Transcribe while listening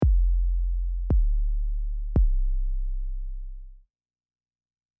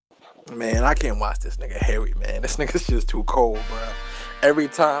Man, I can't watch this nigga Harry, man. This nigga's just too cold, bro. Every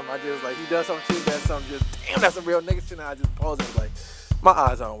time I just like he does something shit, that's something just damn, that's a real nigga shit. And I just pause and like, my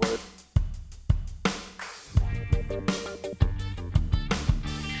eyes aren't worth.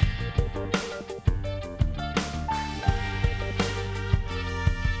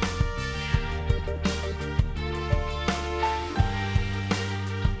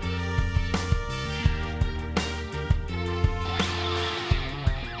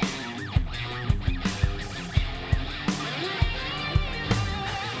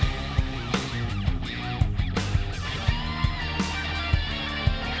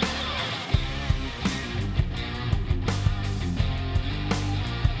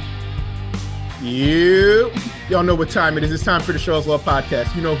 You y'all know what time it is. It's time for the Shaw's Law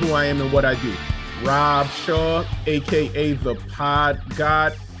Podcast. You know who I am and what I do. Rob Shaw, aka the Pod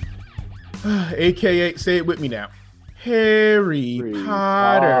God, aka say it with me now, Harry Harry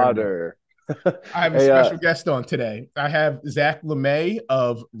Potter. Potter. I have a Hey, special guest on today. I have Zach LeMay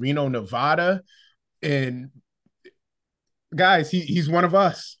of Reno, Nevada, and guys, he's one of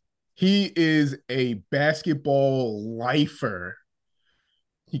us. He is a basketball lifer.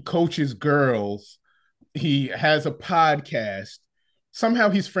 He coaches girls. He has a podcast. Somehow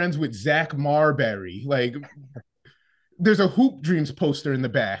he's friends with Zach Marbury. Like, there's a Hoop Dreams poster in the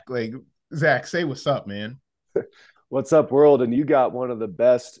back. Like, Zach, say what's up, man. what's up, world? And you got one of the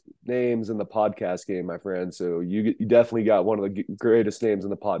best names in the podcast game, my friend. So you definitely got one of the greatest names in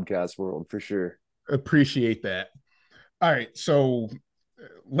the podcast world for sure. Appreciate that. All right, so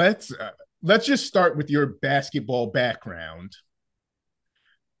let's uh, let's just start with your basketball background.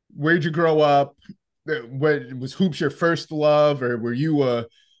 Where'd you grow up? What was hoops your first love, or were you a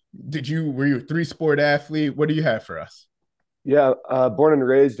three sport athlete? What do you have for us? Yeah, born and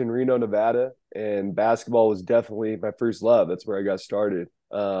raised in Reno, Nevada, and basketball was definitely my first love. That's where I got started.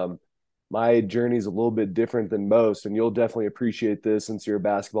 My journey is a little bit different than most, and you'll definitely appreciate this since you're a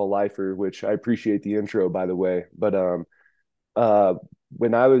basketball lifer, which I appreciate the intro, by the way. But uh,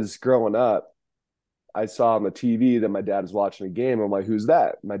 when I was growing up, I saw on the TV that my dad was watching a game. I'm like, who's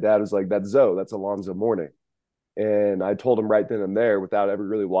that? My dad was like, that's Zoe. That's Alonzo Mourning. And I told him right then and there, without ever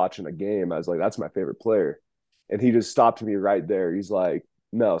really watching a game, I was like, that's my favorite player. And he just stopped me right there. He's like,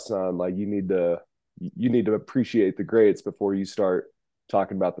 no, son, like you need to appreciate the greats before you start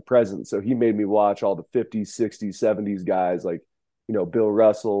talking about the present. So he made me watch all the 50s, 60s, 70s guys like, Bill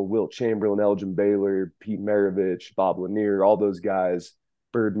Russell, Wilt Chamberlain, Elgin Baylor, Pete Maravich, Bob Lanier, all those guys,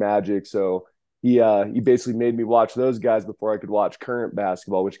 Bird Magic. So he basically made me watch those guys before I could watch current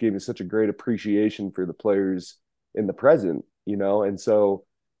basketball, which gave me such a great appreciation for the players in the present. And so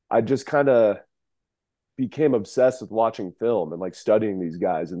I just kind of became obsessed with watching film and like studying these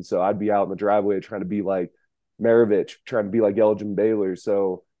guys. And so I'd be out in the driveway trying to be like Maravich, trying to be like Elgin Baylor.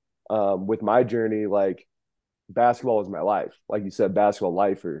 So with my journey, like basketball was my life. Like you said, basketball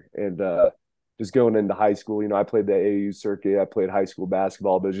lifer. And just going into high school, I played the AAU circuit. I played high school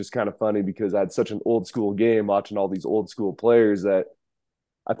basketball, but it's just kind of funny because I had such an old school game watching all these old school players that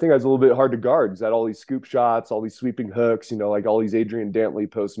I think I was a little bit hard to guard because I had all these scoop shots, all these sweeping hooks, like all these Adrian Dantley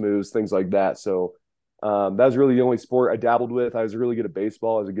post moves, things like that. So that was really the only sport I dabbled with. I was really good at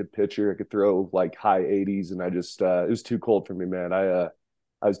baseball. I was a good pitcher. I could throw like high 80s, and I just it was too cold for me, man. I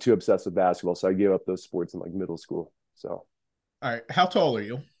was too obsessed with basketball, so I gave up those sports in like middle school. So All right, how tall are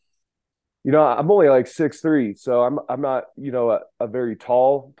you? I'm only like 6'3", so I'm not a very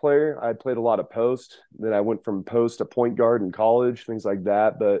tall player. I played a lot of post. Then I went from post to point guard in college, things like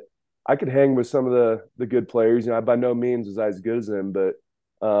that. But I could hang with some of the good players. I by no means was I as good as them, but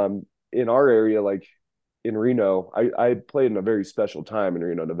in our area, like in Reno, I played in a very special time in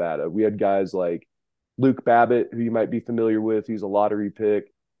Reno, Nevada. We had guys like Luke Babbitt, who you might be familiar with. He's a lottery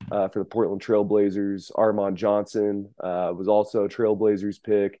pick for the Portland Trailblazers. Armand Johnson was also a Trailblazers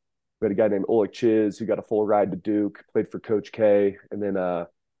pick. We had a guy named Oleg Chiz who got a full ride to Duke, played for Coach K. And then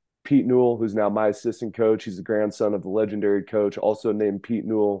Pete Newell, who's now my assistant coach. He's the grandson of the legendary coach, also named Pete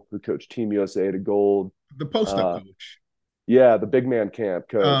Newell, who coached Team USA to gold. The post-up Uh, coach. yeah, the big man camp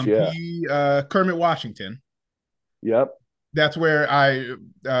coach. Yeah. He Kermit Washington. Yep. That's where I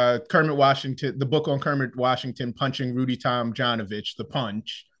Kermit Washington, the book on Kermit Washington punching Rudy Tom Janovich, The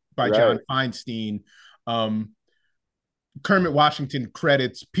Punch by John Right. Feinstein. Um, Kermit Washington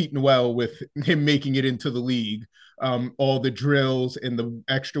credits Pete Noel with him making it into the league. All the drills and the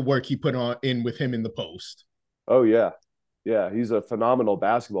extra work he put on in with him in the post. Oh yeah. Yeah. He's a phenomenal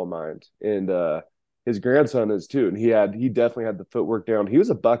basketball mind. And his grandson is too. And he definitely had the footwork down. He was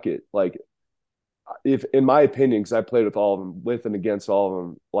a bucket. Like if in my opinion, because I played with all of them, with and against all of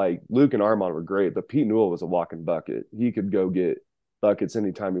them, like Luke and Armand were great, but Pete Newell was a walking bucket. He could go get buckets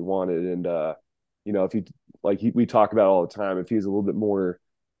anytime he wanted. And if he we talk about all the time, if he's a little bit more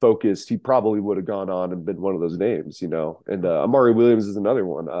focused, he probably would have gone on and been one of those names. And Amari Williams is another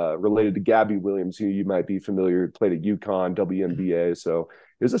one, related to Gabby Williams, who you might be familiar, played at UConn, WNBA. So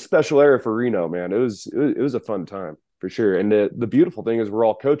it was a special era for Reno, man. It was a fun time for sure. And the beautiful thing is we're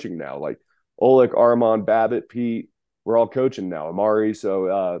all coaching now. Like Oleg, Armand, Babbitt, Pete, we're all coaching now. Amari.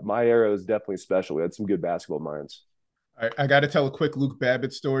 So my era is definitely special. We had some good basketball minds. I got to tell a quick Luke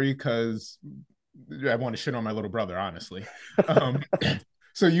Babbitt story because I want to shit on my little brother, honestly.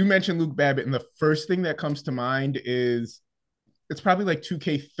 So you mentioned Luke Babbitt, and the first thing that comes to mind is it's probably like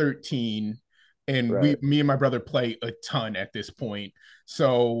 2K13, and Right. me and my brother play a ton at this point.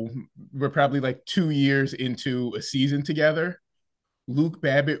 So we're probably like 2 years into a season together. Luke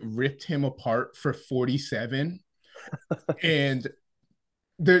Babbitt ripped him apart for 47, and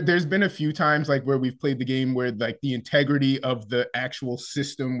there's been a few times like where we've played the game where like the integrity of the actual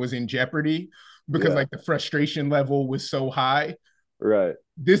system was in jeopardy because Yeah. like the frustration level was so high. Right.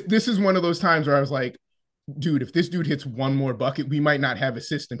 This is one of those times where I was like, dude, if this dude hits one more bucket, we might not have a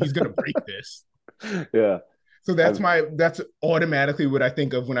system. He's gonna break this. Yeah. So I've, that's automatically what I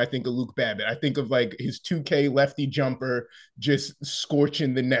think of when I think of Luke Babbitt. I think of like his 2K lefty jumper just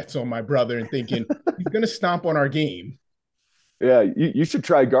scorching the nets on my brother and thinking he's gonna stomp on our game. Yeah, you should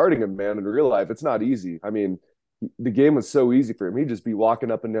try guarding him, man. In real life, it's not easy. I mean, the game was so easy for him. He'd just be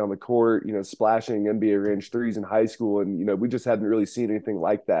walking up and down the court, splashing NBA range threes in high school, and we just hadn't really seen anything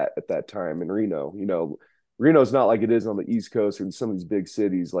like that at that time in Reno. Reno's not like it is on the East Coast or in some of these big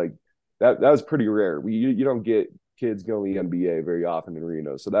cities. Like that was pretty rare. You don't get kids going to the NBA very often in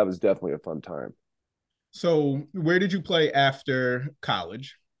Reno, so that was definitely a fun time. So where did you play after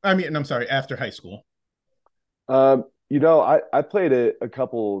college? I mean, I'm sorry, after high school. I played at a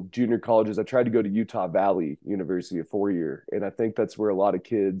couple junior colleges. I tried to go to Utah Valley University a 4 year, and I think that's where a lot of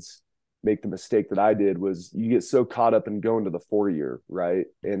kids make the mistake that I did was you get so caught up in going to the 4 year, right?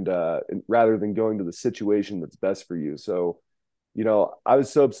 And rather than going to the situation that's best for you. So, I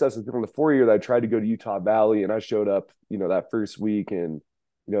was so obsessed with going to the 4 year that I tried to go to Utah Valley, and I showed up, that first week, and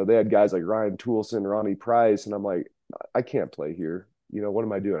they had guys like Ryan Toulson, Ronnie Price, and I'm like, I can't play here. What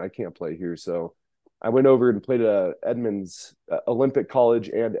am I doing? I can't play here. So I went over and played at Edmonds Olympic College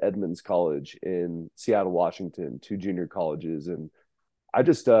and Edmonds College in Seattle, Washington, two junior colleges, and I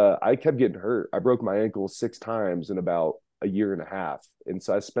kept getting hurt. I broke my ankle 6 times in about a year and a half, and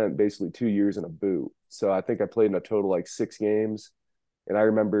so I spent basically 2 years in a boot. So I think I played in a total like 6 games, and I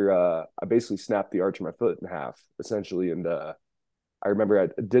remember I basically snapped the arch of my foot in half essentially, and I remember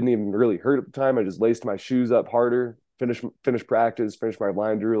I didn't even really hurt at the time. I just laced my shoes up harder, finished practice, finished my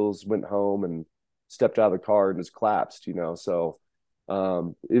line drills, went home and stepped out of the car and just collapsed. So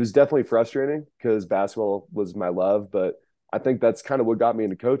it was definitely frustrating because basketball was my love, but I think that's kind of what got me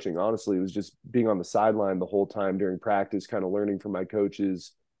into coaching. Honestly, it was just being on the sideline the whole time during practice, kind of learning from my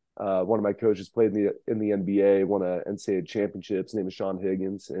coaches. One of my coaches played in the NBA, won a NCAA championship. His name is Sean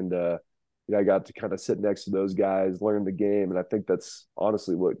Higgins, and I got to kind of sit next to those guys, learn the game, and I think that's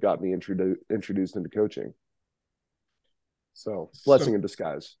honestly what got me introduced into coaching. So So blessing in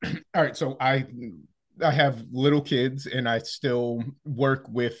disguise. all right, so I have little kids and I still work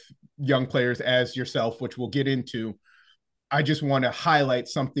with young players as yourself, which we'll get into. I just want to highlight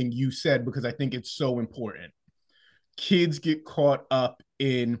something you said because I think it's so important. Kids get caught up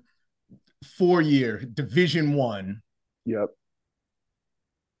in 4 year Division 1. Yep.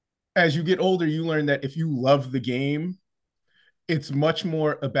 As you get older, you learn that if you love the game, it's much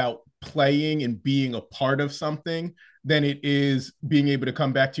more about playing and being a part of something than it is being able to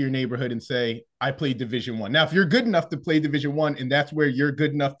come back to your neighborhood and say, I played Division 1. Now, if you're good enough to play Division 1 and that's where you're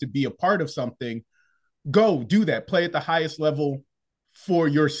good enough to be a part of something, go do that. Play at the highest level for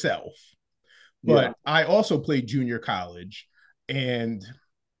yourself. Yeah. But I also played junior college and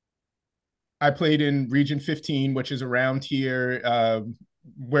I played in Region 15, which is around here,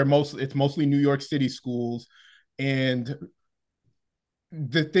 where it's mostly New York City schools. And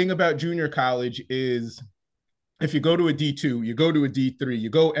the thing about junior college is if you go to a D2, you go to a D3, you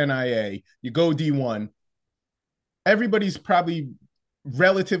go NIA, you go D1, everybody's probably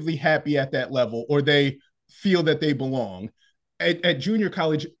relatively happy at that level or they feel that they belong. At junior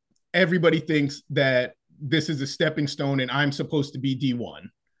college, everybody thinks that this is a stepping stone and I'm supposed to be D1.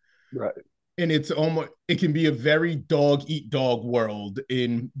 Right. And it can be a very dog eat dog world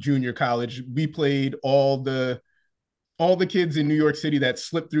in junior college. We played all the kids in New York City that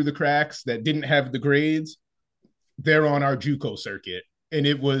slipped through the cracks that didn't have the grades. They're on our JUCO circuit, and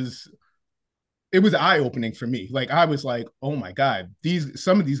it was eye opening for me. Like I was like, oh my god,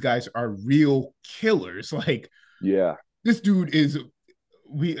 some of these guys are real killers. Like Yeah. This dude is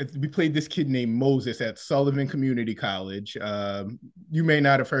we played this kid named Moses at Sullivan Community College. You may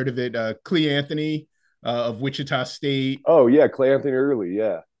not have heard of it. Clee Anthony of Wichita State. Oh yeah, Clay Anthony Early,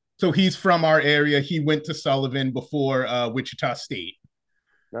 yeah. So he's from our area. He went to Sullivan before Wichita State.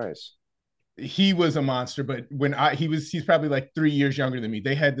 Nice. He was a monster, but he's probably like 3 years younger than me.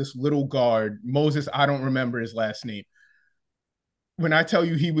 They had this little guard, Moses. I don't remember his last name. When I tell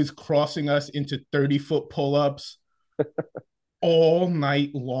you he was crossing us into 30-foot pull-ups all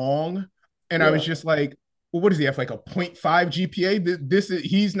night long. And I was just like, well, what does he have? Like a 0.5 GPA?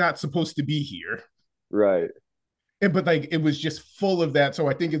 He's not supposed to be here. Right. But like it was just full of that. So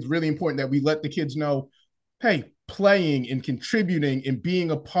I think it's really important that we let the kids know, hey, playing and contributing and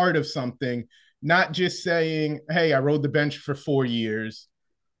being a part of something, not just saying, hey, I rode the bench for 4 years.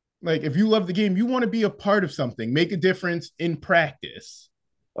 Like if you love the game, you want to be a part of something, make a difference in practice.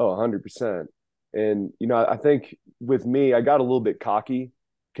 Oh, 100%. And, I think with me, I got a little bit cocky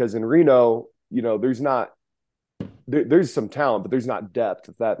because in Reno, there's some talent, but there's not depth,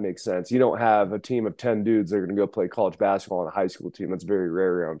 if that makes sense. You don't have a team of 10 dudes that are going to go play college basketball on a high school team. That's very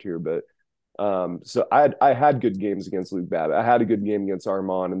rare around here. But so I had good games against Luke Babbitt. I had a good game against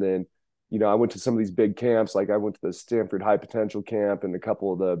Armand. And then, I went to some of these big camps. Like I went to the Stanford High Potential Camp and a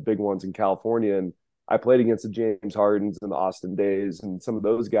couple of the big ones in California. And I played against the James Hardens and the Austin Days and some of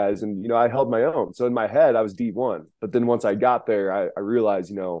those guys. And, I held my own. So in my head, I was D1. But then once I got there, I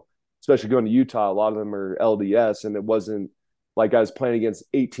realized, especially going to Utah, a lot of them are LDS. And it wasn't like I was playing against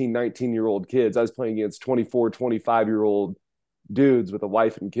 18, 19-year-old kids. I was playing against 24, 25-year-old dudes with a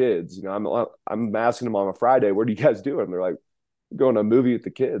wife and kids. I'm asking them on a Friday, what are you guys doing? They're like, going to a movie with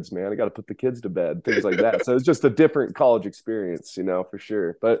the kids, man. I got to put the kids to bed, things like that. So it's just a different college experience, for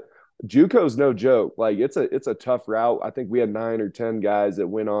sure. But JUCO's no joke. Like it's a tough route. I think we had 9 or 10 guys that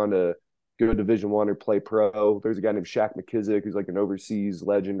went on to go to Division I or play pro. There's a guy named Shaq McKissick who's like an overseas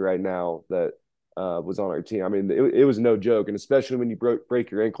legend right now that was on our team. I mean, it was no joke. And especially when you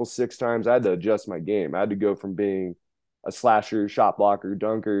break your ankle 6 times, I had to adjust my game. I had to go from being a slasher, shot blocker,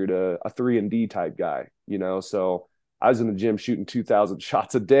 dunker to a 3-and-D type guy, So I was in the gym shooting 2,000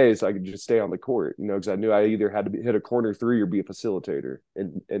 shots a day so I could just stay on the court, because I knew I either had to hit a corner 3 or be a facilitator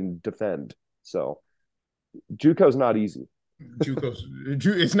and defend. So JUCO's not easy.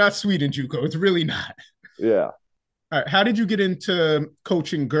 It's not sweet in JUCO. It's really not. Yeah. All right. How did you get into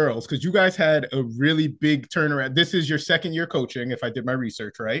coaching girls? Because you guys had a really big turnaround. This is your second year coaching, if I did my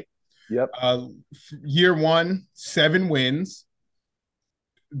research right. Yep. Year 1, 7 wins.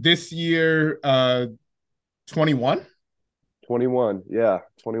 This year, 21? 21. Yeah.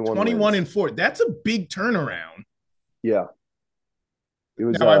 21 and 4. That's a big turnaround. Yeah. It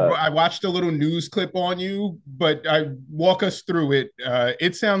was. Now, I watched a little news clip on you, but walk us through it.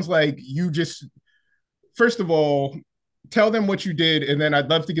 It sounds like you just, first of all, tell them what you did, and then I'd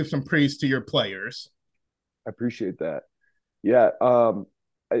love to give some praise to your players. I appreciate that. Yeah.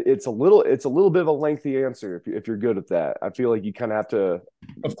 It's a little bit of a lengthy answer if you're good at that. I feel like you kind of have to.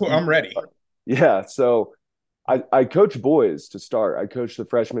 Of course, I'm ready. Yeah. So I coach boys to start. I coached the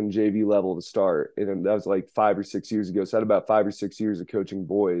freshman JV level to start. And that was like 5 or 6 years ago. So I had about 5 or 6 years of coaching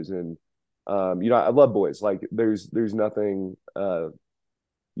boys. And, I love boys. Like there's nothing,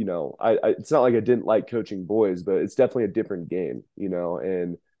 it's not like I didn't like coaching boys, but it's definitely a different game,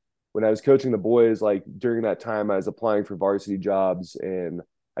 and when I was coaching the boys, like during that time, I was applying for varsity jobs and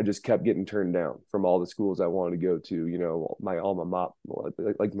I just kept getting turned down from all the schools I wanted to go to. My my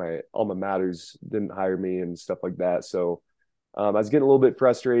alma maters didn't hire me and stuff like that. So I was getting a little bit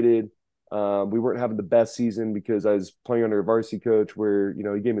frustrated. We weren't having the best season because I was playing under a varsity coach where, he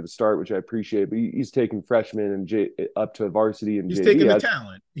gave me the start, which I appreciate, but he's taking freshmen and up to varsity and he's JV. Taking the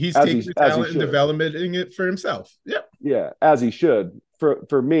talent. He's taking the talent and developing it for himself. Yep. Yeah, as he should.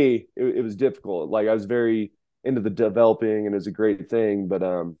 For me, it was difficult. Like I was very into the developing and it was a great thing, but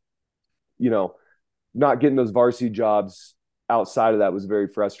not getting those varsity jobs outside of that was very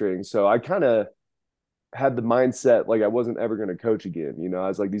frustrating. So I kind of had the mindset like I wasn't ever going to coach again. I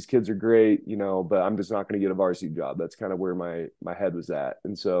was like, these kids are great, but I'm just not going to get a varsity job. That's kind of where my head was at.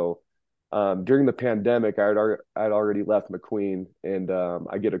 And so during the pandemic, I'd already left McQueen, and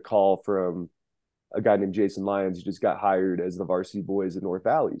I get a call from a guy named Jason Lyons who just got hired as the varsity boys at North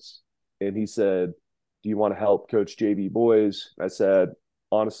Valleys. And he said, do you want to help coach JV boys? I said,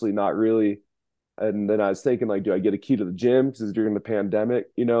 honestly, not really. And then I was thinking, like, do I get a key to the gym? Because during the pandemic,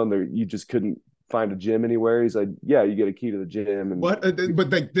 and you just couldn't find a gym anywhere. He's like, yeah, you get a key to the gym. And what? But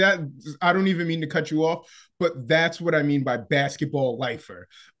like that, I don't even mean to cut you off, but that's what I mean by basketball lifer.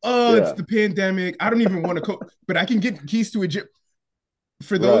 Oh, yeah. It's the pandemic. I don't even want to coach, but I can get keys to a gym.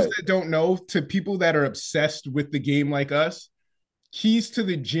 For those Right. that don't know, to people that are obsessed with the game like us, keys to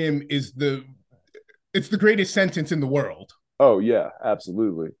the gym is it's the greatest sentence in the world. Oh yeah,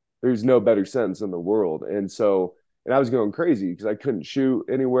 absolutely. There's no better sentence in the world. And I was going crazy because I couldn't shoot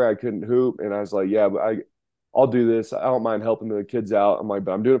anywhere, I couldn't hoop, and I was like, yeah, but I'll do this. I don't mind helping the kids out. I'm like,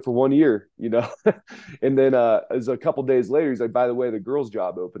 but I'm doing it for 1 year, you know. And then as a couple days later, he's like, by the way, the girls'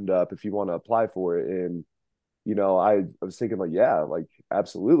 job opened up if you want to apply for it. And I was thinking like, yeah, like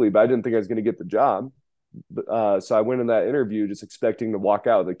absolutely, but I didn't think I was going to get the job. So I went in that interview just expecting to walk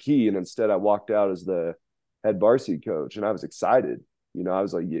out with the key, and instead I walked out as the head varsity coach, and I was excited. I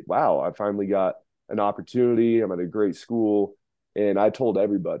was like, wow, I finally got an opportunity. I'm at a great school, and I told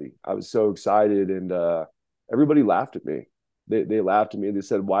everybody. I was so excited, and everybody laughed at me. They laughed at me. They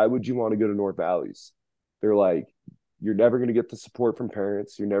said, "Why would you want to go to North Valleys?" They're like, "You're never going to get the support from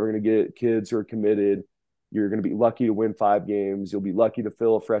parents. You're never going to get kids who are committed. You're going to be lucky to win 5 games. You'll be lucky to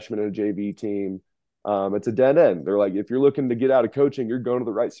fill a freshman in a JV team. It's a dead end." They're like, if you're looking to get out of coaching, you're going to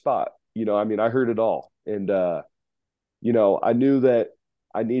the right spot. I mean, I heard it all. And, I knew that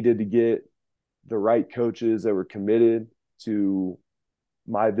I needed to get the right coaches that were committed to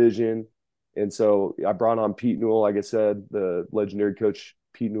my vision. And so I brought on Pete Newell, like I said, the legendary coach,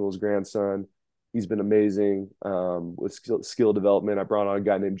 Pete Newell's grandson. He's been amazing with skill development. I brought on a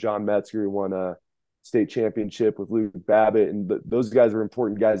guy named John Metzger who won a state championship with Luke Babbitt. And those guys were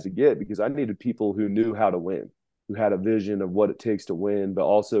important guys to get because I needed people who knew how to win, who had a vision of what it takes to win, but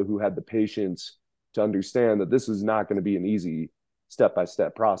also who had the patience to understand that this was not going to be an easy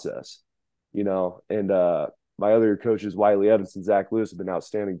step-by-step process, and my other coaches, Wiley Evans and Zach Lewis, have been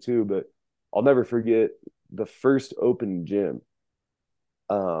outstanding too. But I'll never forget the first open gym.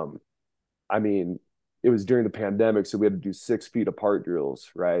 I mean, it was during the pandemic, so we had to do 6 feet apart drills,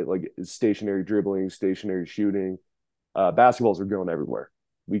 right? Like stationary dribbling, stationary shooting. Basketballs were going everywhere.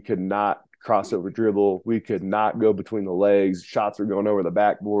 We could not crossover dribble. We could not go between the legs. Shots were going over the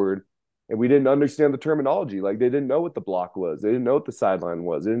backboard. And we didn't understand the terminology. Like they didn't know what the block was. They didn't know what the sideline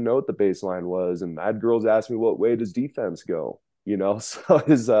was. They didn't know what the baseline was. And I had girls ask me, what way does defense go?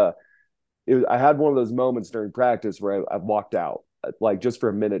 So I had one of those moments during practice where I walked out, like just for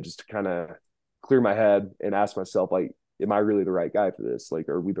a minute, just to kind of clear my head and ask myself, like, am I really the right guy for this? Like,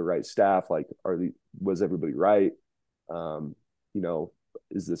 are we the right staff? Like, was everybody right? Um, you know,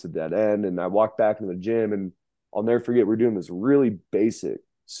 is this a dead end? And I walked back into the gym, and I'll never forget, we're doing this really basic,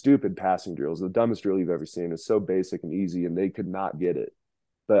 stupid passing drills. The dumbest drill you've ever seen. Is so basic and easy, and they could not get it.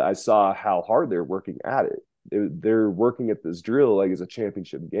 But I saw how hard they're working at it. They're working at this drill like it's a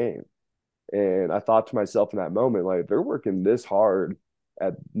championship game. And I thought to myself in that moment, like, if they're working this hard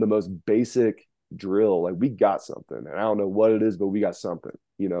at the most basic drill, like we got something. And I don't know what it is, but we got something,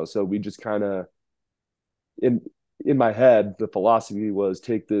 So we just kind of in my head, the philosophy was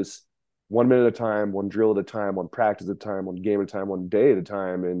take this 1 minute at a time, one drill at a time, one practice at a time, one game at a time, one day at a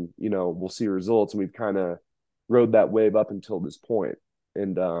time, and we'll see results. And we've kind of rode that wave up until this point.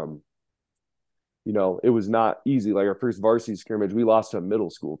 And it was not easy. Like our first varsity scrimmage, we lost to a middle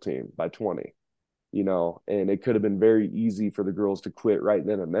school team by 20, and it could have been very easy for the girls to quit right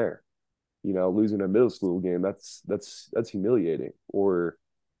then and there. Losing a middle school game, that's humiliating. Or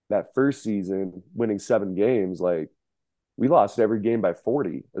that first season, winning 7 games, like we lost every game by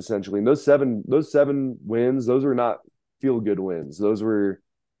 40, essentially. And those seven wins, those were not feel good wins. Those were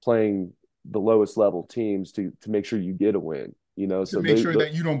playing the lowest level teams to make sure you get a win. To make sure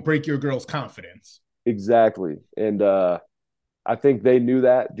that you don't break your girl's confidence. Exactly. And I think they knew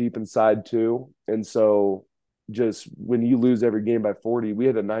that deep inside too. And so just when you lose every game by 40, we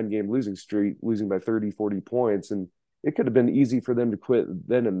had a 9-game losing streak, losing by 30, 40 points. And it could have been easy for them to quit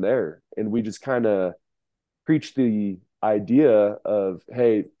then and there. And we just kind of preached the idea of,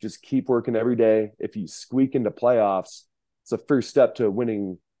 hey, just keep working every day. If you squeak into playoffs, it's a first step to a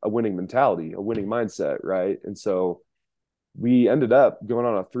winning mentality, a winning mindset, right? And so we ended up going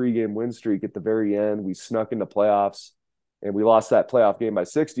on a 3-game win streak at the very end. We snuck into playoffs, and we lost that playoff game by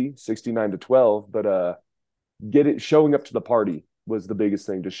 69-12. But showing up to the party was the biggest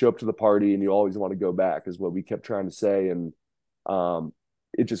thing. To show up to the party, and you always want to go back, is what we kept trying to say. And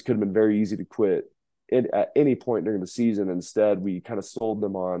it just could have been very easy to quit at any point during the season. Instead, we kind of sold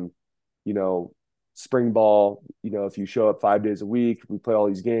them on, spring ball. If you show up 5 days a week, we play all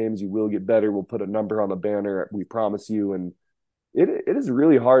these games, you will get better. We'll put a number on the banner, we promise you. And it is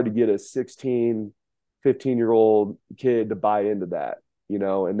really hard to get a 16, 15-year-old kid to buy into that,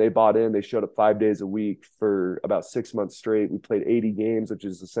 and they bought in. They showed up 5 days a week for about 6 months straight. We played 80 games, which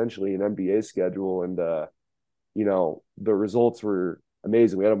is essentially an NBA schedule. And, the results were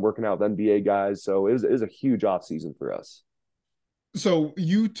amazing. We had them working out with NBA guys. So it was a huge off season for us. So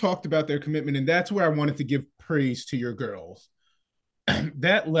you talked about their commitment, and that's where I wanted to give praise to your girls.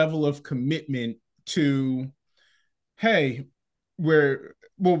 That level of commitment to, hey,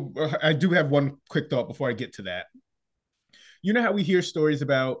 I do have one quick thought before I get to that. You know how we hear stories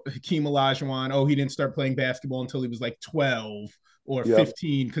about Hakeem Olajuwon? Oh, he didn't start playing basketball until he was like 12 or Yep.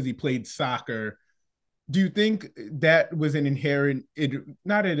 15 because he played soccer. Do you think that was an inherent,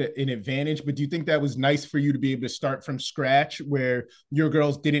 not an advantage, but do you think that was nice for you to be able to start from scratch where your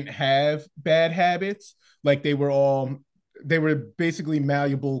girls didn't have bad habits? Like they were basically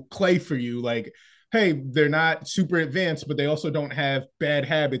malleable clay for you. Like, hey, they're not super advanced, but they also don't have bad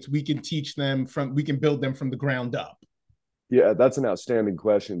habits. We can build them from the ground up. Yeah, that's an outstanding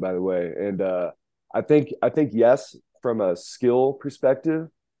question, by the way. And I think yes, from a skill perspective,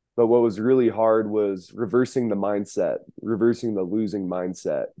 but what was really hard was reversing the mindset, reversing the losing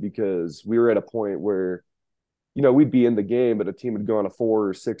mindset, because we were at a point where, we'd be in the game, but a team would go on a 4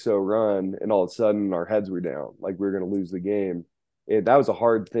 or 6-0 run, and all of a sudden our heads were down, like we were going to lose the game. And that was a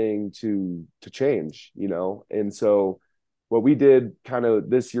hard thing to change. And so what we did kind of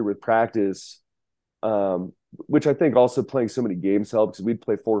this year with practice, which I think also playing so many games helped, because we'd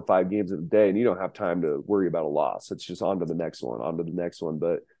play 4 or 5 games in a day, and you don't have time to worry about a loss. It's just on to the next one, on to the next one.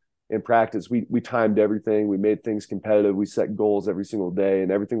 But in practice, we timed everything. We made things competitive. We set goals every single day,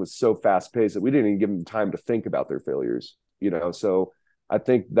 and everything was so fast paced that we didn't even give them time to think about their failures. So I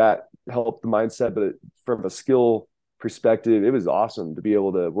think that helped the mindset. But from a skill perspective, it was awesome to be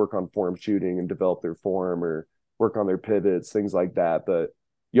able to work on form shooting and develop their form, or work on their pivots, things like that. But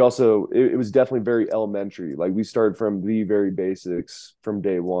you also, it was definitely very elementary. Like we started from the very basics from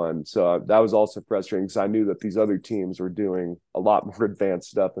day one. So that was also frustrating, because I knew that these other teams were doing a lot more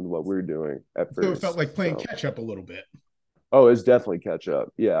advanced stuff than what we are doing at So it felt first. like playing So, catch up a little bit. oh, it's definitely catch up.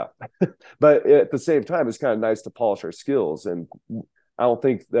 Yeah. But at the same time, it's kind of nice to polish our skills. And I don't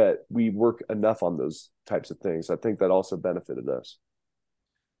think that we work enough on those types of things. I think that also benefited us.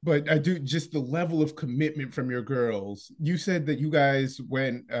 But I do, just the level of commitment from your girls. You said that you guys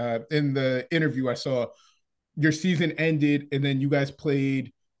went in the interview I saw, your season ended and then you guys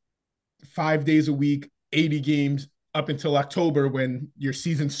played 5 days a week, 80 games up until October when your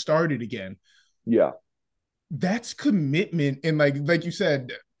season started again. Yeah. That's commitment. And like you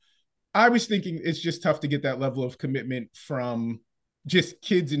said, I was thinking it's just tough to get that level of commitment from just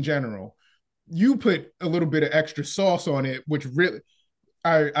kids in general. You put a little bit of extra sauce on it, which really,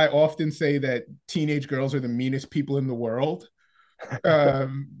 I often say that teenage girls are the meanest people in the world.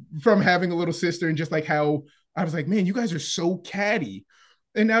 From having a little sister, and just like how I was like, man, you guys are so catty.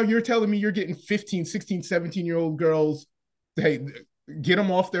 And now you're telling me you're getting 15, 16, 17-year-old girls, hey, get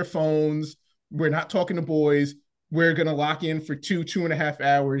them off their phones. We're not talking to boys. We're going to lock in for 2.5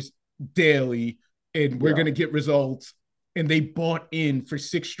 hours daily, and we're Yeah. going to get results. And they bought in for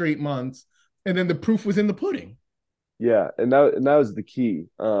 6 straight months. And then the proof was in the pudding. Yeah, and that was the key.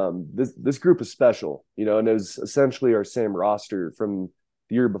 This group is special, and it was essentially our same roster from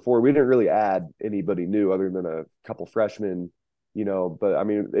the year before. We didn't really add anybody new other than a couple freshmen. But I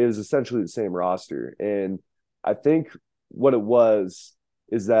mean, it was essentially the same roster. And I think what it was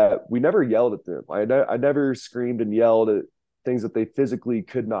is that we never yelled at them. I never screamed and yelled at things that they physically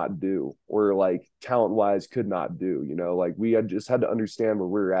could not do, or like talent wise could not do. Like we had just had to understand where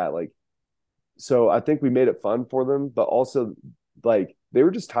we are at. Like, so I think we made it fun for them, but also like they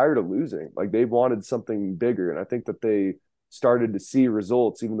were just tired of losing. Like they wanted something bigger. And I think that they started to see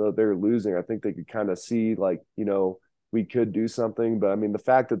results, even though they're losing. I think they could kind of see like, we could do something. But I mean, the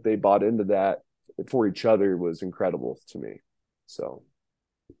fact that they bought into that for each other was incredible to me. So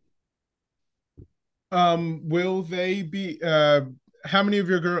Will they be how many of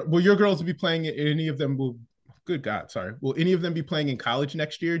your girls be playing, any of them will, good God, sorry. Will any of them be playing in college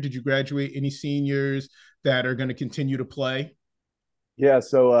next year? Did you graduate any seniors that are going to continue to play? yeah,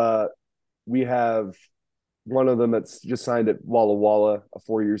 so we have one of them that's just signed at Walla Walla, a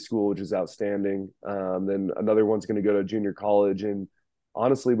 4-year school, which is outstanding. Then another one's going to go to junior college, and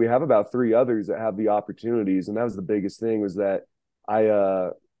honestly, we have about 3 others that have the opportunities. And that was the biggest thing, was that I, uh,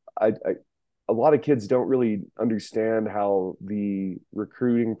 I a lot of kids don't really understand how the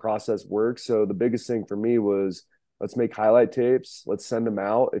recruiting process works. So the biggest thing for me was, let's make highlight tapes. Let's send them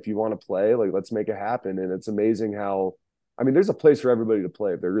out. If you want to play, like, let's make it happen. And it's amazing how, I mean, there's a place for everybody to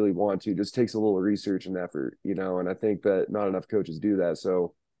play if they really want to. It just takes a little research and effort. And I think that not enough coaches do that.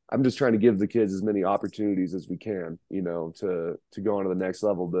 So I'm just trying to give the kids as many opportunities as we can, to go on to the next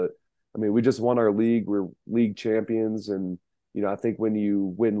level. But I mean, we just won our league. We're league champions. And I think when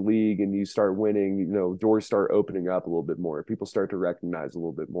you win league and you start winning, doors start opening up a little bit more. People start to recognize a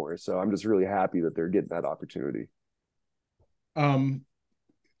little bit more. So I'm just really happy that they're getting that opportunity. Um,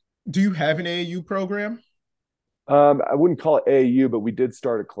 do you have an AAU program? I wouldn't call it AAU, but we did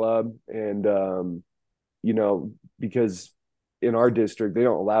start a club, and you know, because in our district they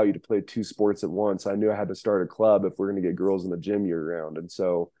don't allow you to play two sports at once. I knew I had to start a club if we're going to get girls in the gym year round, and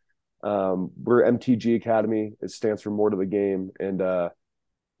so we're MTG Academy. It stands for more to the game, and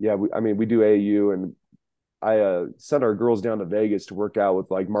yeah, I mean we do AAU, and I sent our girls down to Vegas to work out with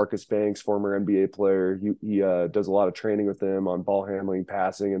like Marcus Banks, former NBA player. He does a lot of training with them on ball handling,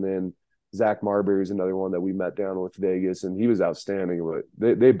 passing, and then Zach Marbury is another one that we met down with Vegas, and he was outstanding.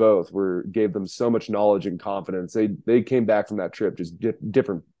 But they both gave them so much knowledge and confidence. They came back from that trip just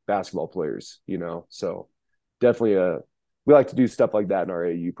different basketball players, you know. So definitely we like to do stuff like that in our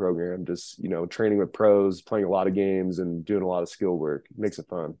AU program. Just training with pros, playing a lot of games, and doing a lot of skill work. It makes it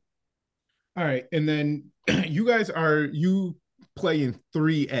fun. All right, and then you play in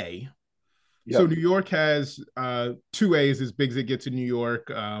 3A. So Yep. New York has 2A is as big as it gets in New York.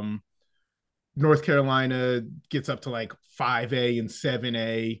 North Carolina gets up to like 5A and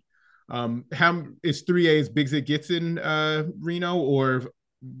 7A. How is 3A as big as it gets in Reno, or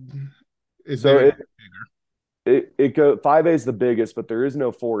is So there it bigger? it go 5A is the biggest, but there is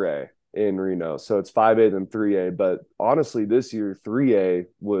no 4A in Reno. So it's 5A then 3A. But honestly, this year 3A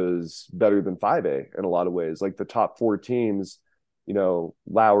was better than 5A in a lot of ways. Like the top four teams,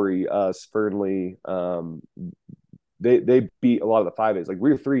 Lowry, us, Fernley, they beat a lot of the 5As. Like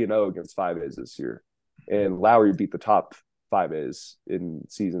we were 3-0 against 5As this year. And Lowry beat the top 5As in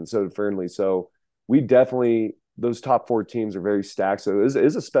season. So did Fernley. So we definitely those top four teams are very stacked. So it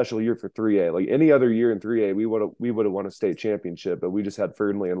is a special year for 3A. Like any other year in 3A, we would have won a state championship, but we just had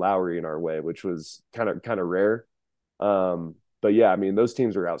Fernley and Lowry in our way, which was kind of rare. But yeah, I mean those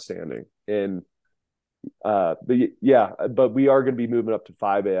teams are outstanding. And but we are going to be moving up to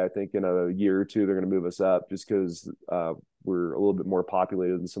 5A. I think in a year or two they're going to move us up just because we're a little bit more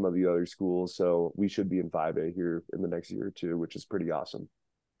populated than some of the other schools. So we should be in 5A here in the next year or two, which is pretty awesome.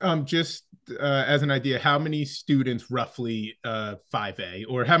 Just as an idea, how many students roughly 5A,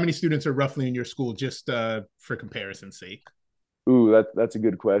 or how many students are roughly in your school, just for comparison's sake? Ooh, that's a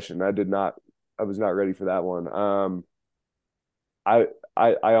good question. I was not ready for that one. I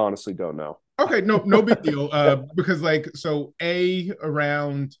I honestly don't know. Okay, no big deal. Because like so A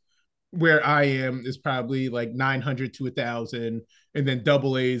around where I am is probably like 900 to 1,000, and then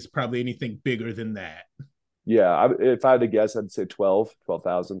double A is probably anything bigger than that. Yeah, if I had to guess, I'd say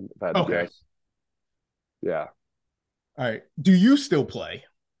 12,000 if I had to Okay. guess. Yeah. All right. Do you still play?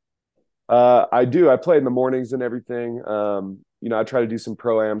 I do. I play in the mornings and everything. I try to do some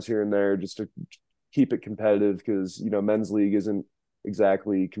pro-ams here and there just to keep it competitive because, men's league isn't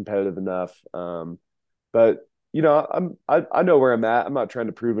exactly competitive enough. But I know where I'm at. I'm not trying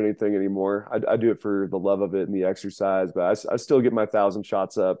to prove anything anymore. I do it for the love of it and the exercise, but I still get my 1,000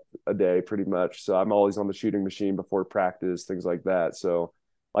 shots up a day pretty much. So I'm always on the shooting machine before practice, things like that. So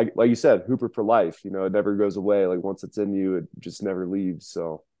like you said, Hooper for life. It never goes away. Like once it's in you, it just never leaves.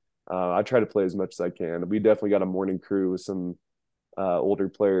 So I try to play as much as I can. We definitely got a morning crew with some older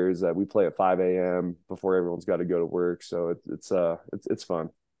players that we play at 5 a.m. before everyone's got to go to work. So it's fun.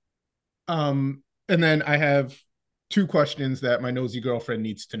 And then I have two questions that my nosy girlfriend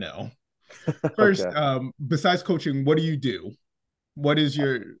needs to know. First, Okay. besides coaching, what do you do? What is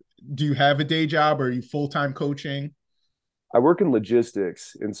your Do you have a day job, or are you full-time coaching? I work in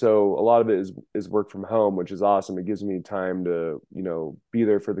logistics, and so a lot of it is work from home, which is awesome. It gives me time to be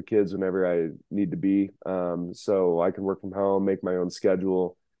there for the kids whenever I need to be. So I can work from home, make my own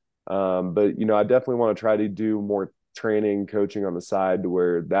schedule. But I definitely want to try to do more training, coaching on the side to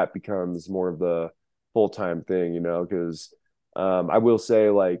where that becomes more of the full time thing. Because I will say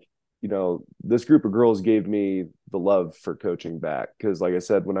like this group of girls gave me the love for coaching back because like I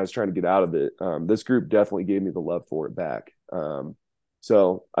said when I was trying to get out of it, this group definitely gave me the love for it back.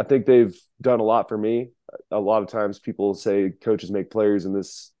 So I think they've done a lot for me. A lot of times people say coaches make players. In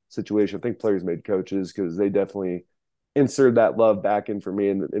this situation I think players made coaches because they definitely insert that love back in for me,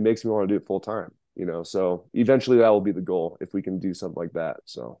 and it makes me want to do it full time. So eventually that will be the goal if we can do something like that.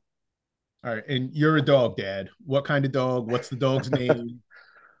 So All right, and you're a dog dad. What kind of dog? What's the dog's name?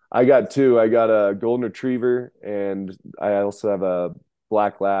 I got two. I got a golden retriever, and I also have a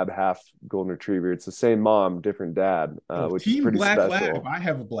black lab, half golden retriever. It's the same mom, different dad, Oh, which is Team pretty Black Lab. special. I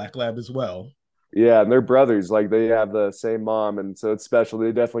have a Black Lab as well. Yeah, and they're brothers. Like they have the same mom, and so it's special.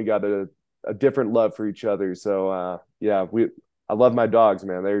 They definitely got a different love for each other. So yeah, I love my dogs,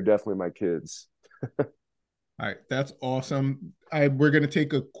 man. They're definitely my kids. All right, that's awesome. We're gonna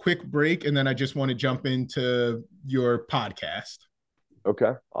take a quick break, and then I just want to jump into your podcast.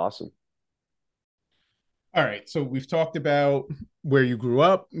 Okay, awesome. All right. So we've talked about where you grew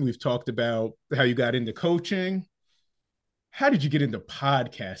up. We've talked about how you got into coaching. How did you get into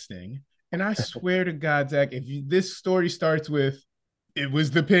podcasting? And I swear to God, Zach, if this story starts with, it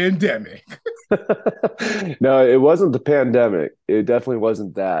was the pandemic. No, it wasn't the pandemic. It definitely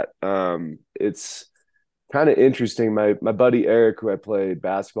wasn't that. It's kind of interesting. My buddy Eric, who I played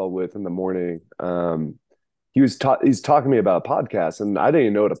basketball with in the morning, he's talking to me about a podcast, and I didn't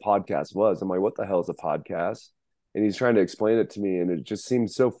even know what a podcast was. I'm like, what the hell is a podcast? And he's trying to explain it to me, and it just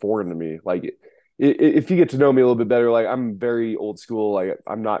seems so foreign to me. Like, if you get to know me a little bit better, like I'm very old school. Like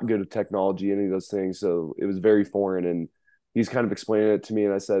I'm not good at technology, any of those things. So it was very foreign, and he's kind of explaining it to me,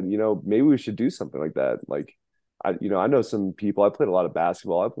 and I said, maybe we should do something like that. Like, I know some people. I played a lot of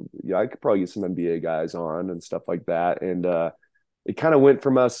basketball. I could probably get some NBA guys on and stuff like that. And it kind of went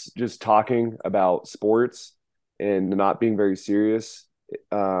from us just talking about sports and not being very serious.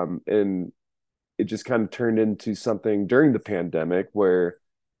 And it just kind of turned into something during the pandemic where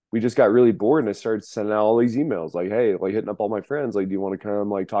we just got really bored, and I started sending out all these emails like, hey, like hitting up all my friends, like, do you want to come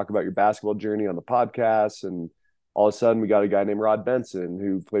like talk about your basketball journey on the podcast? And all of a sudden we got a guy named Rod Benson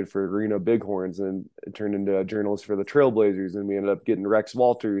who played for Reno Bighorns, and it turned into a journalist for the Trailblazers. And we ended up getting Rex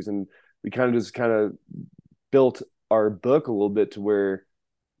Walters, and we kind of built our book a little bit to where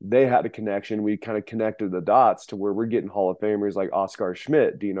they had a connection. We kind of connected the dots to where we're getting Hall of Famers like Oscar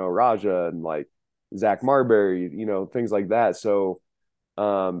Schmidt, Dino Raja, and like Zach Marbury, things like that. So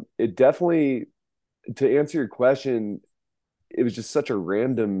it definitely, to answer your question, it was just such a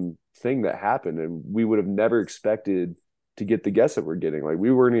random thing that happened, and we would have never expected to get the guests that we're getting. Like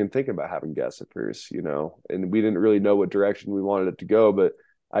we weren't even thinking about having guests at first, and we didn't really know what direction we wanted it to go. But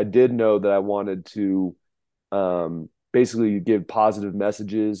I did know that I wanted to basically give positive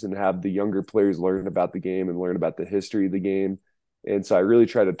messages and have the younger players learn about the game and learn about the history of the game. And so I really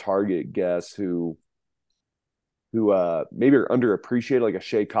try to target guests who maybe are underappreciated, like a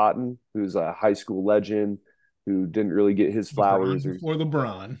Shea Cotton, who's a high school legend who didn't really get his flowers. Before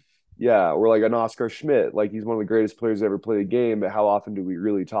LeBron. Yeah, or like an Oscar Schmidt, like he's one of the greatest players to ever play the game, but how often do we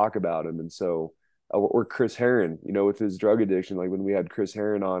really talk about him? And so, or Chris Herron, with his drug addiction, like when we had Chris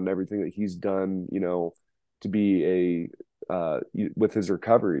Herron on, everything that he's done, to be with his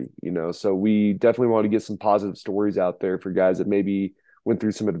recovery, so we definitely want to get some positive stories out there for guys that maybe went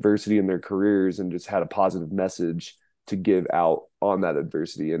through some adversity in their careers and just had a positive message to give out on that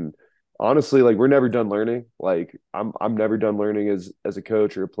adversity. And honestly, like we're never done learning. Like I'm never done learning as a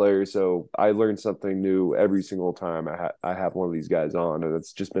coach or a player. So I learn something new every single time I have one of these guys on, and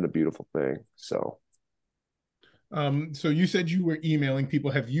it's just been a beautiful thing. So you said you were emailing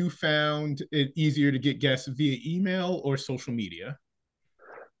people. Have you found it easier to get guests via email or social media?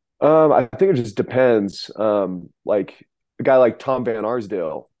 I think it just depends. Like a guy like Tom Van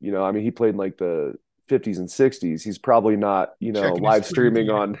Arsdale, I mean, he played in like the 50s and 60s. He's probably not, Checking live streaming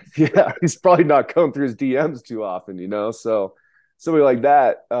on, yeah, he's probably not going through his DMs too often, so somebody like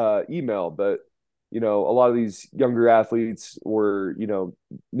that, email. But a lot of these younger athletes or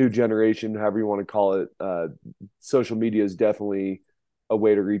new generation, however you want to call it, social media is definitely a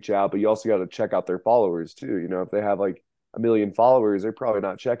way to reach out. But you also got to check out their followers too. If they have like a million followers, they're probably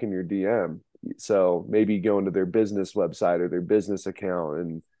not checking your DM. So maybe going to their business website or their business account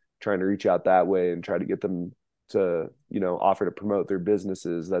and trying to reach out that way and try to get them to, offer to promote their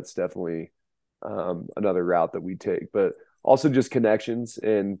businesses. That's definitely another route that we take. But also just connections.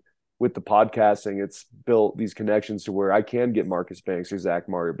 And with the podcasting, it's built these connections to where I can get Marcus Banks or Zach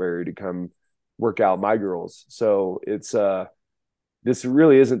Marbury to come work out my girls. So it's this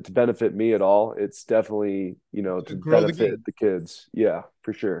really isn't to benefit me at all. It's definitely, to benefit the kids. Yeah,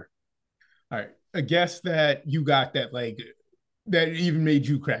 for sure. All right. A guess that you got that even made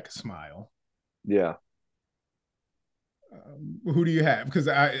you crack a smile. Yeah. Who do you have? Because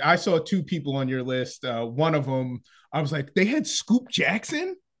I saw two people on your list. One of them, I was like, they had Scoop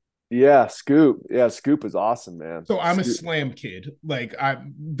Jackson. Yeah, Scoop. Yeah, Scoop is awesome, man. So I'm Scoop. a Slam kid. Like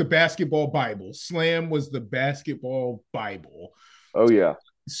the basketball Bible. Slam was the basketball Bible. Oh yeah.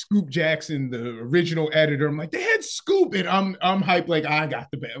 Scoop Jackson, the original editor. I'm like, they had Scoop, and I'm hyped. Like I got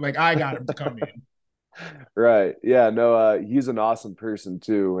I got him to come in. Right. Yeah. No. He's an awesome person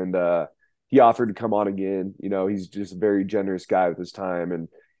too, and he offered to come on again. He's just a very generous guy with his time, and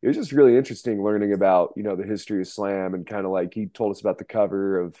it was just really interesting learning about the history of Slam, and kind of like he told us about the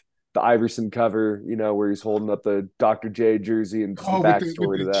cover of the Iverson cover, where he's holding up the Dr. J jersey and just the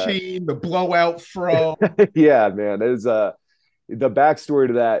backstory to that. Chain, the blowout fro. Yeah, man. It was the backstory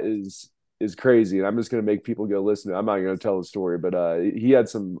to that is crazy, and I'm just going to make people go listen to it. I'm not going to tell the story, but he had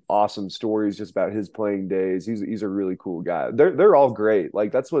some awesome stories just about his playing days. He's a really cool guy. They're all great.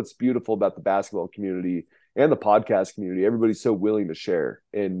 Like that's what's beautiful about the basketball community and the podcast community. Everybody's so willing to share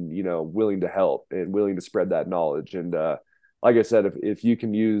and, you know, willing to help and willing to spread that knowledge. And like I said, if you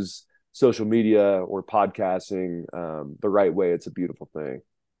can use social media or podcasting the right way, it's a beautiful thing.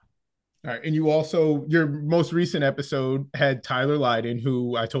 All right. And you also, your most recent episode had Tyler Lydon,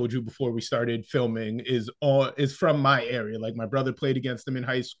 who I told you before we started filming is from my area. Like my brother played against him in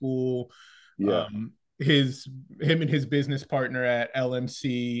high school. Yeah. Him and his business partner at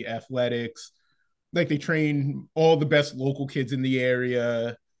LMC Athletics, like they train all the best local kids in the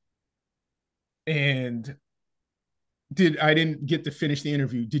area. And I didn't get to finish the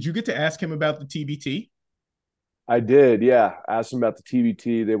interview. Did you get to ask him about the TBT? I did, yeah. Asked him about the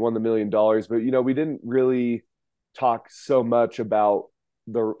TBT. They won the $1 million, but you know, we didn't really talk so much about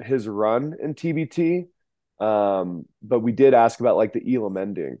his run in TBT. But we did ask about like the Elam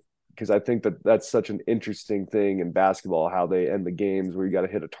ending, because I think that's such an interesting thing in basketball, how they end the games where you got to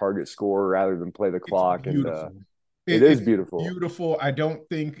hit a target score rather than play the clock. It's beautiful. And it's beautiful. Beautiful. I don't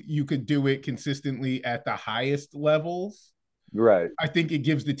think you could do it consistently at the highest levels. Right. I think it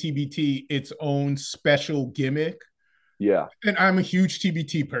gives the TBT its own special gimmick. Yeah. And I'm a huge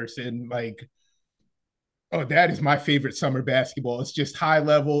TBT person. Like, oh, that is my favorite summer basketball. It's just high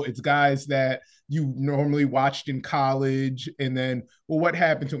level. It's guys that you normally watched in college. And then, well, what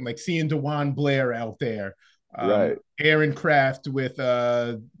happened to them? Like seeing DeJuan Blair out there. Right. Aaron Kraft with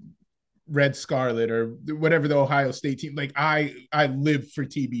Red Scarlet or whatever the Ohio State team. Like I live for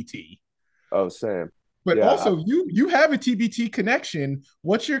TBT. Oh, Sam. But yeah, also you have a TBT connection.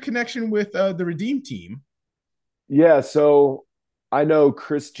 What's your connection with the Redeem team? Yeah, so I know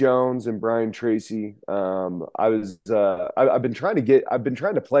Chris Jones and Brian Tracy. I've been trying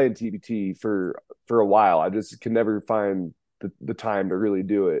to play in TBT for a while. I just can never find the time to really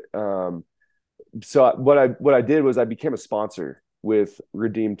do it. So what I did was I became a sponsor with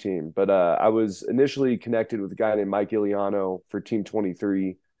Redeem Team, but I was initially connected with a guy named Mike Iliano for Team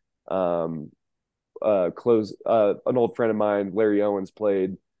 23. An old friend of mine, Larry Owens,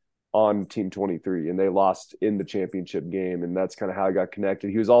 played on Team 23 and they lost in the championship game. And that's kind of how I got connected.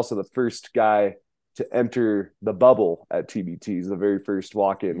 He was also the first guy to enter the bubble at TBT's, the very first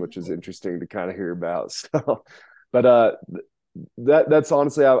walk-in, which is interesting to kind of hear about. So, but that's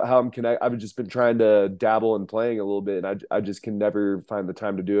honestly how I'm connected. I've just been trying to dabble in playing a little bit, and I just can never find the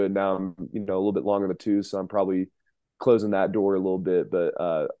time to do it. Now I'm, you know, a little bit long on the tooth, so I'm probably closing that door a little bit. But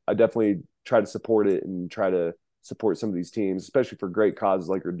I definitely try to support it and try to support some of these teams, especially for great causes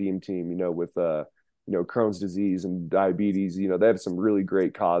like Redeem Team, you know, with you know, Crohn's disease and diabetes. You know, they have some really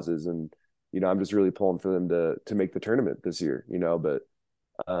great causes, and you know, I'm just really pulling for them to make the tournament this year, you know. But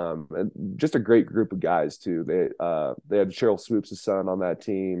and just a great group of guys too. They had Cheryl Swoops' son on that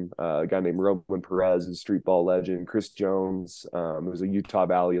team, a guy named Roman Perez, a street ball legend, Chris Jones, who was a Utah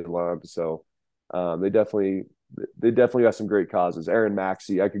Valley alum. So they definitely have some great causes. Aaron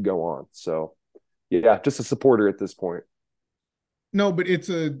Maxey, I could go on. So yeah, just a supporter at this point. No, but it's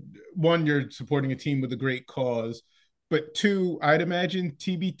one, you're supporting a team with a great cause, but two, I'd imagine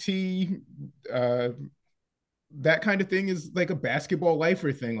TBT, that kind of thing is like a basketball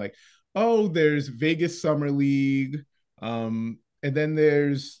lifer thing. Like, oh, there's Vegas Summer League, and then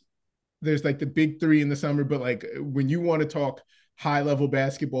there's like the big three in the summer. But like when you want to talk high level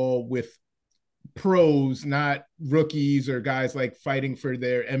basketball with pros, not rookies or guys like fighting for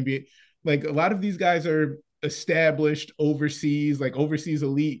their NBA, like a lot of these guys are established overseas, like overseas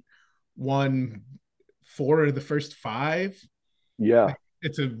elite, won 4 of the first 5. Yeah, like,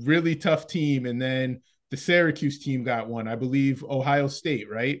 it's a really tough team. And then the Syracuse team got one, I believe Ohio State,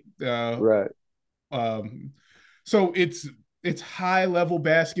 right? right. So it's high level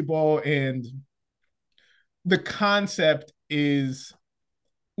basketball, and the concept is,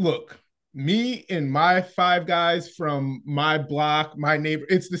 look, me and my 5 guys from my block, my neighbor,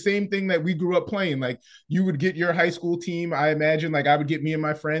 it's the same thing that we grew up playing. Like you would get your high school team, I imagine, like I would get me and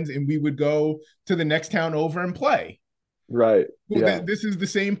my friends and we would go to the next town over and play. Right. Well, yeah. this is the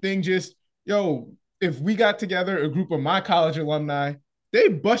same thing, just, yo, if we got together a group of my college alumni, they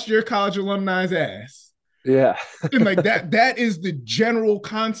bust your college alumni's ass. Yeah. And like that is the general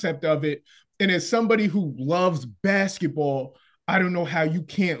concept of it. And as somebody who loves basketball, I don't know how you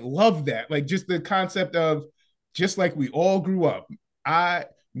can't love that. Like just the concept of, just like we all grew up,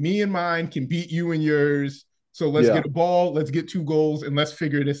 me and mine can beat you and yours. So let's get a ball, let's get 2 goals, and let's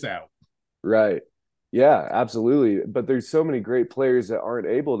figure this out. Right. Yeah, absolutely. But there's so many great players that aren't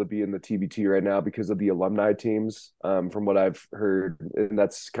able to be in the TBT right now because of the alumni teams, from what I've heard. And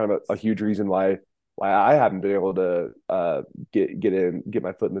that's kind of a huge reason why I haven't been able to get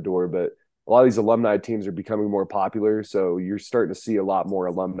my foot in the door. But a lot of these alumni teams are becoming more popular. So you're starting to see a lot more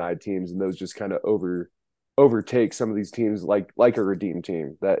alumni teams, and those just kind of overtake some of these teams like a Redeem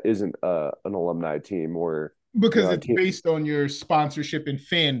team that isn't an alumni team or because a it's team. based on your sponsorship and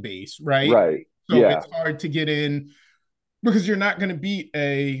fan base, right? Right. So Yeah. it's hard to get in because you're not going to beat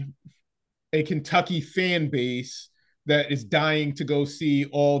a Kentucky fan base that is dying to go see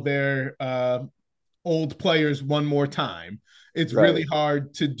all their old players one more time. It's really Right.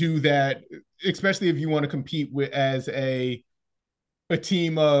 hard to do that, especially if you want to compete with as a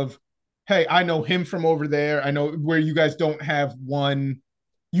team of, hey, I know him from over there. I know where you guys don't have one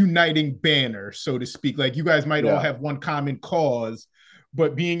uniting banner, so to speak. Like you guys might all Yeah. have one common cause,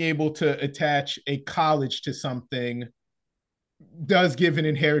 but being able to attach a college to something does give an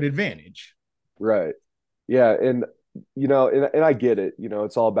inherent advantage. Right. Yeah. And and I get it.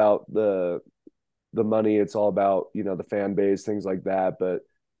 It's all about the money. It's all about, the fan base, things like that. But,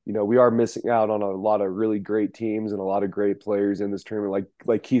 we are missing out on a lot of really great teams and a lot of great players in this tournament.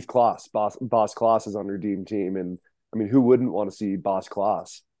 Like Keith Kloss, Boss Kloss is on your Deem team. And I mean, who wouldn't want to see Boss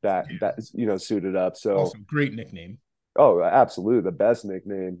Kloss that suited up? So, Also, great nickname. oh, absolutely. The best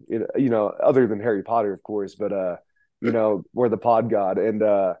nickname, other than Harry Potter, of course, but, we're the pod god.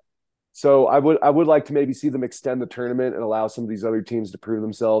 And, so I would like to maybe see them extend the tournament and allow some of these other teams to prove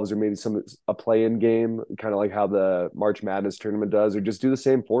themselves, or maybe a play-in game, kind of like how the March Madness tournament does, or just do the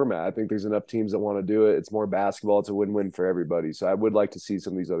same format. I think there's enough teams that want to do it. It's more basketball. It's a win-win for everybody. So I would like to see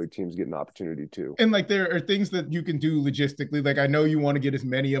some of these other teams get an opportunity too. And like there are things that you can do logistically. Like I know you want to get as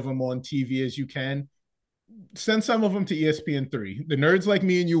many of them on TV as you can. Send some of them to ESPN3. The nerds like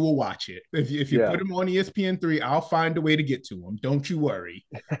me and you will watch it. If you Yeah, put them on ESPN3, I'll find a way to get to them. Don't you worry.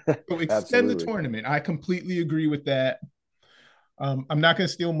 So extend the absolutely. tournament. I completely agree with that. I'm not going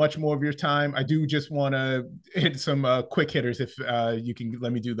to steal much more of your time. I do just want to hit some quick hitters if you can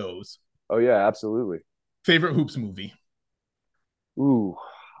let me do those. Oh yeah, absolutely. Favorite hoops movie? Ooh,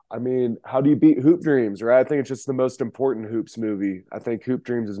 I mean, how do you beat Hoop Dreams, right? I think it's just the most important hoops movie. I think Hoop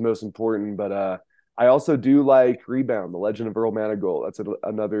Dreams is most important, but I also do like Rebound, The Legend of Earl Manigault. That's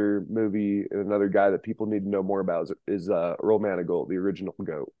another movie and another guy that people need to know more about is Earl Manigault, the original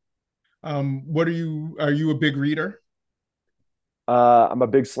GOAT. What are you? Are you a big reader? I'm a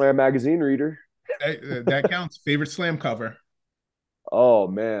big Slam magazine reader. That counts. Favorite slam cover? Oh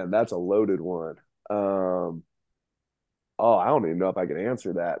man, that's a loaded one. Um, oh, I don't even know if I can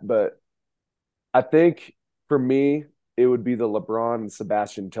answer that, but I think for me, it would be the LeBron and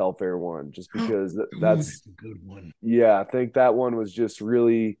Sebastian Telfair one, just because Ooh, that's that's a good one. yeah, I think that one was just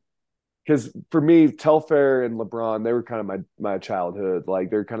really because for me, Telfair and LeBron, they were kind of my childhood. Like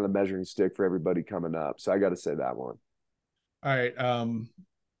they're kind of the measuring stick for everybody coming up. So I got to say that one. All right.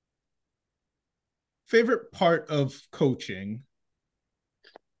 Favorite part of coaching?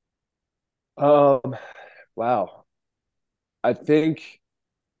 Um, wow. I think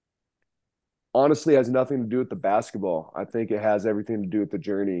honestly has nothing to do with the basketball. I think it has everything to do with the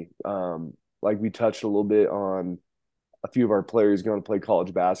journey. Like we touched a little bit on a few of our players going to play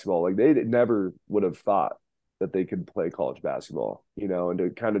college basketball. Like they never would have thought that they could play college basketball, and to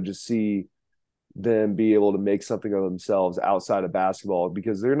kind of just see them be able to make something of themselves outside of basketball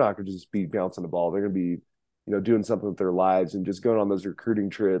because they're not going to just be bouncing the ball. They're going to be, doing something with their lives and just going on those recruiting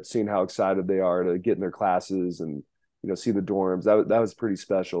trips, seeing how excited they are to get in their classes and, see the dorms. That was pretty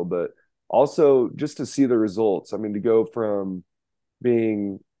special. But also just to see the results. I mean, to go from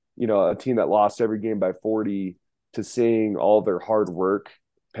being, a team that lost every game by 40 to seeing all their hard work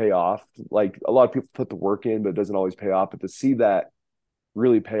pay off. Like a lot of people put the work in, but it doesn't always pay off. But to see that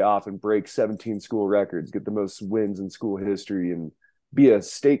really pay off and break 17 school records, get the most wins in school history, and be a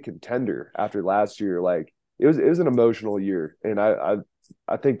state contender after last year. Like it was an emotional year, and I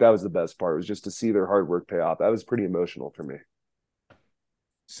think that was the best part was just to see their hard work pay off. That was pretty emotional for me.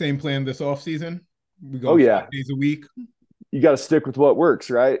 Same plan this off season. We Oh go yeah, 5 days a week. you got to stick with what works,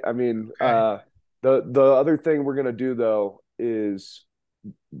 right? I mean, Okay. the other thing we're gonna do though is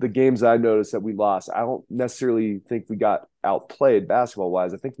the games I noticed that we lost, I don't necessarily think we got outplayed basketball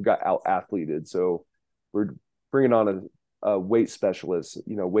wise. I think we got out athleted. So we're bringing on a weight specialist,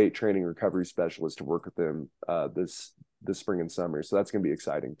 weight training recovery specialist to work with them this spring and summer. So that's going to be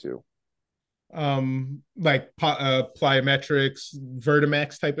exciting too. Like plyometrics,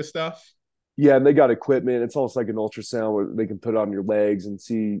 Vertimax type of stuff. Yeah, and they got equipment. It's almost like an ultrasound where they can put on your legs and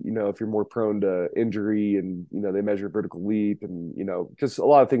see, if you're more prone to injury, and they measure vertical leap, and just a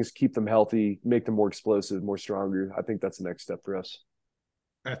lot of things keep them healthy, make them more explosive, more stronger. I think that's the next step for us.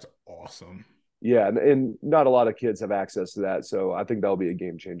 That's awesome. Yeah, and not a lot of kids have access to that, so I think that'll be a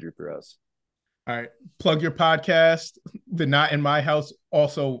game changer for us. All right. Plug your podcast. The Not in My House,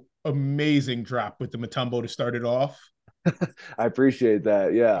 also amazing drop with the Matumbo to start it off. I appreciate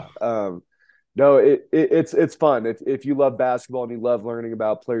that. Yeah. No, it's fun. If you love basketball and you love learning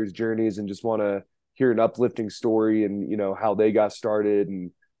about players' journeys and just want to hear an uplifting story and how they got started,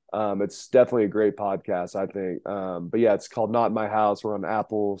 and it's definitely a great podcast, I think. But yeah, it's called Not in My House. We're on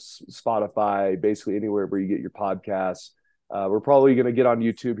Apple, Spotify, basically anywhere where you get your podcasts. We're probably going to get on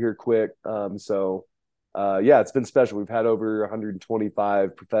YouTube here quick. Yeah, it's been special. We've had over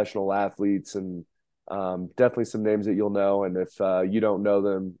 125 professional athletes and definitely some names that you'll know. And if you don't know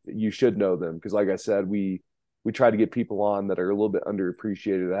them, you should know them because, like I said, we try to get people on that are a little bit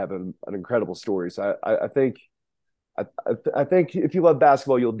underappreciated that have an incredible story. So I think I think if you love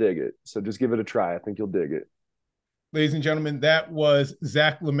basketball, you'll dig it. So just give it a try. I think you'll dig it. Ladies and gentlemen, that was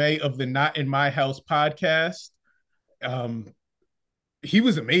Zach LeMay of the Not in My House podcast. He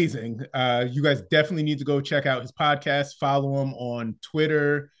was amazing. You guys definitely need to go check out his podcast. Follow him on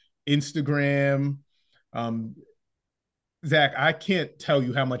Twitter, Instagram. Zach, I can't tell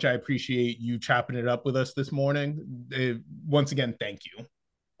you how much I appreciate you chopping it up with us this morning. Once again, thank you.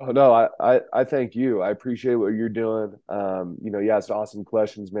 Oh no, I thank you. I appreciate what you're doing. You asked awesome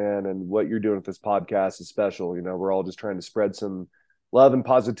questions, man, and what you're doing with this podcast is special. We're all just trying to spread some love and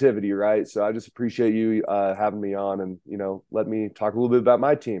positivity, right? So I just appreciate you having me on and let me talk a little bit about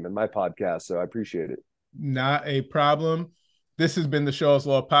my team and my podcast. So I appreciate it. Not a problem. This has been the Shaw's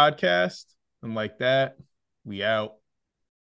Law podcast. And like that, we out.